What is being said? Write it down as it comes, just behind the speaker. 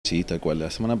Sí, tal cual. La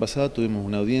semana pasada tuvimos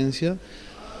una audiencia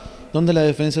donde la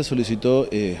defensa solicitó,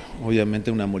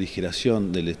 obviamente, una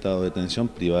morigeración del estado de detención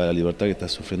privada de la libertad que está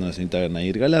sufriendo la señorita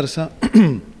Nair Galarza.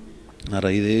 A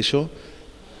raíz de ello,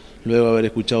 luego de haber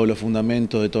escuchado los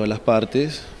fundamentos de todas las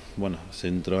partes, bueno, se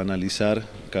entró a analizar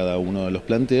cada uno de los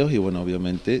planteos y, bueno,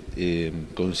 obviamente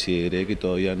consideré que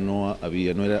todavía no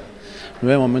era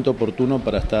momento oportuno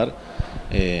para estar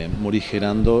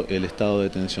morigerando el estado de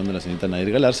detención de la señorita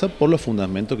Nair Galarza por los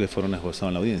fundamentos que fueron esbozados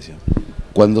en la audiencia.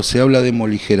 Cuando se habla de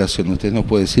moligeración, ¿usted nos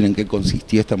puede decir en qué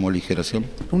consistía esta moligeración?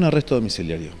 Un arresto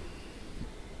domiciliario.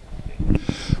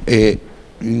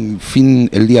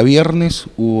 El día viernes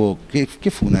hubo, ¿qué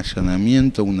fue? ¿Un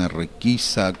allanamiento, una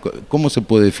requisa? ¿Cómo se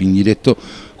puede definir esto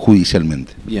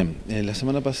judicialmente? Bien, la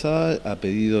semana pasada, a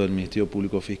pedido del Ministerio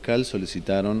Público Fiscal,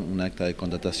 solicitaron un acta de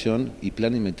contratación y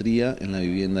planimetría en la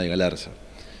vivienda de Galarza.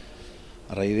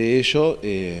 A raíz de ello,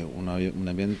 un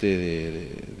ambiente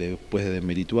después de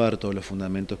desmerituar todos los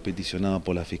fundamentos peticionados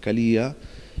por la Fiscalía,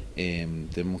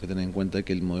 tenemos que tener en cuenta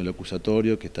que el modelo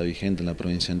acusatorio que está vigente en la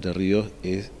provincia de Entre Ríos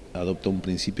adopta un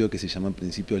principio que se llama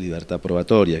principio de libertad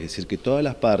probatoria, es decir, que todas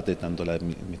las partes, tanto el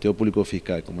Ministerio Público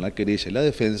Fiscal como la querella y la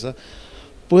defensa,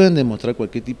 pueden demostrar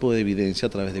cualquier tipo de evidencia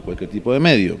a través de cualquier tipo de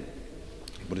medio.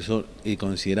 Por eso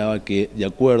consideraba que, de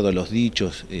acuerdo a los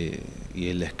dichos y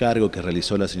el descargo que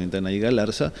realizó la señorita Nair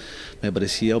Galarza, me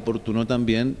parecía oportuno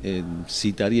también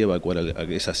citar y evacuar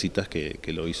esas citas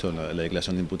que lo hizo en la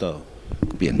declaración de imputado.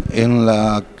 Bien,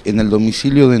 en el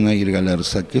domicilio de Nair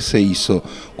Galarza, ¿qué se hizo?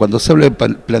 Cuando se habla de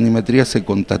planimetría, ¿se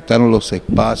contactaron los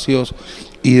espacios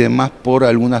y demás por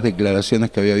algunas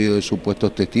declaraciones que había habido de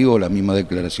supuestos testigos o las mismas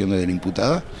declaraciones de la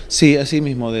imputada? Sí, así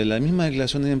mismo, de la misma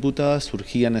declaración de la imputada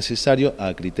surgía necesario,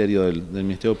 a criterio del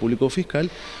Ministerio Público Fiscal,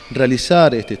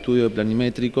 realizar este estudio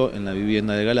planimétrico en la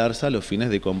vivienda de Galarza a los fines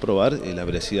de comprobar la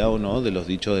veracidad o no de los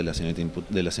dichos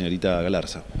de la señorita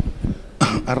Galarza.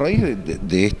 A raíz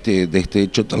de este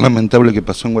hecho tan lamentable que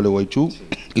pasó en Gualeguaychú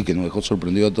y que nos dejó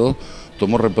sorprendido a todos,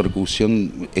 tomó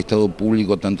repercusión Estado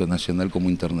público tanto nacional como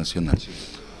internacional.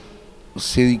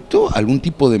 ¿Se dictó algún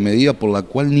tipo de medida por la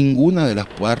cual ninguna de las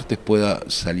partes pueda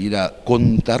salir a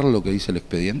contar lo que dice el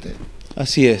expediente?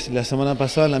 Así es, la semana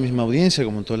pasada en la misma audiencia,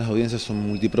 como todas las audiencias son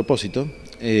multipropósito,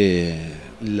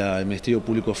 el Ministerio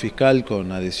Público Fiscal,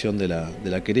 con adhesión de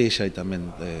la querella y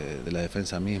también de la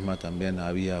defensa misma, también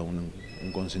había un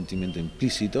consentimiento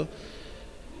implícito,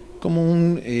 es como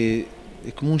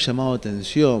un llamado de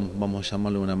atención, vamos a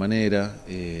llamarlo de una manera,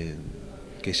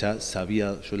 que ya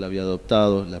sabía, yo la había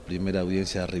adoptado, la primera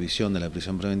audiencia de revisión de la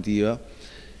prisión preventiva,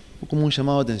 como un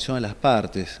llamado de atención a las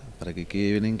partes, para que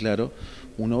quede bien en claro,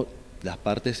 las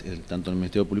partes, tanto el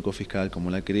Ministerio Público Fiscal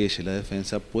como la querella y la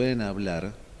defensa, pueden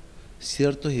hablar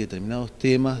ciertos y determinados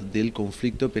temas del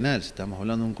conflicto penal. Si estamos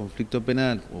hablando de un conflicto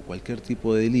penal o cualquier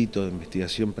tipo de delito, de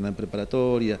investigación penal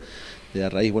preparatoria, de a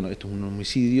raíz, bueno, esto es un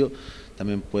homicidio,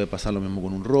 también puede pasar lo mismo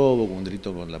con un robo, con un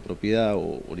delito con la propiedad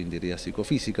o la integridad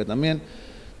psicofísica también.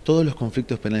 Todos los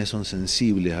conflictos penales son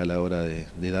sensibles a la hora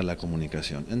de dar la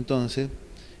comunicación. Entonces,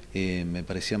 me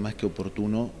parecía más que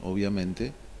oportuno,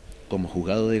 obviamente, como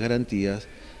juzgado de garantías,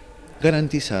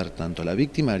 garantizar tanto a la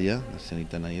victimaria, la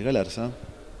señorita Nair Galarza,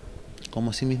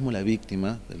 como asimismo la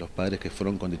víctima, de los padres que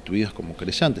fueron constituidos como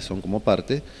querellantes, son como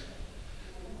parte,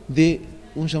 de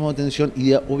un llamado de atención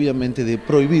y obviamente de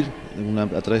prohibir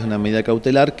a través de una medida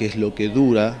cautelar, que es lo que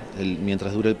dura,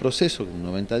 mientras dura el proceso,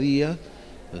 90 días,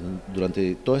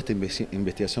 durante toda esta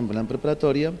investigación penal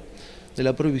preparatoria, de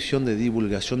la prohibición de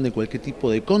divulgación de cualquier tipo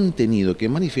de contenido que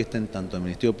manifiesten tanto el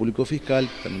Ministerio Público Fiscal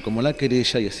también como la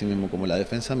querella y así mismo como la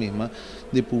defensa misma,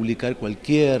 de publicar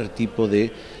cualquier tipo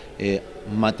de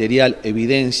material,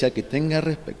 evidencia que tenga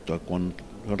con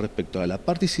respecto a la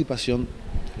participación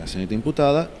de la señorita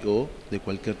imputada o de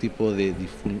cualquier tipo de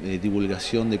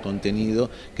divulgación de contenido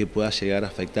que pueda llegar a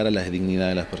afectar a la dignidad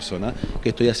de las personas, que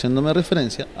estoy haciéndome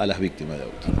referencia a las víctimas de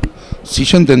auto. Si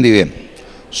yo entendí bien,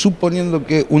 suponiendo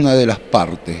que una de las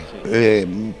partes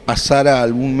pasara a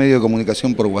algún medio de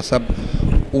comunicación por WhatsApp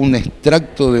un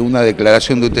extracto de una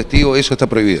declaración de un testigo, eso está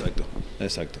prohibido.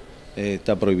 Exacto.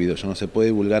 Está prohibido, ya no se puede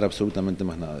divulgar absolutamente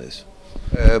más nada de eso.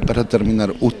 Para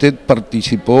terminar, ¿usted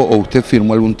participó o usted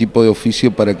firmó algún tipo de oficio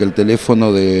para que el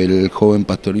teléfono del joven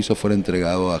pastorizo fuera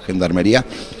entregado a Gendarmería?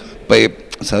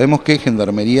 Sabemos que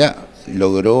Gendarmería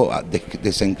logró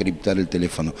desencriptar el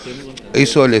teléfono.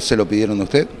 ¿Eso se lo pidieron a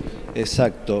usted?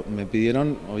 Exacto, me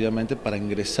pidieron obviamente para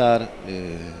ingresar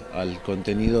al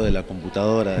contenido de la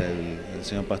computadora del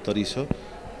señor Pastorizo,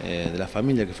 de la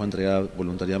familia, que fue entregada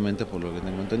voluntariamente por lo que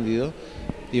tengo entendido,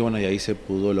 y bueno, y ahí se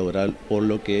pudo lograr, por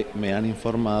lo que me han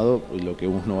informado y lo que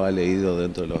uno ha leído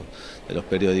dentro de los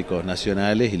periódicos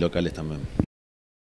nacionales y locales también.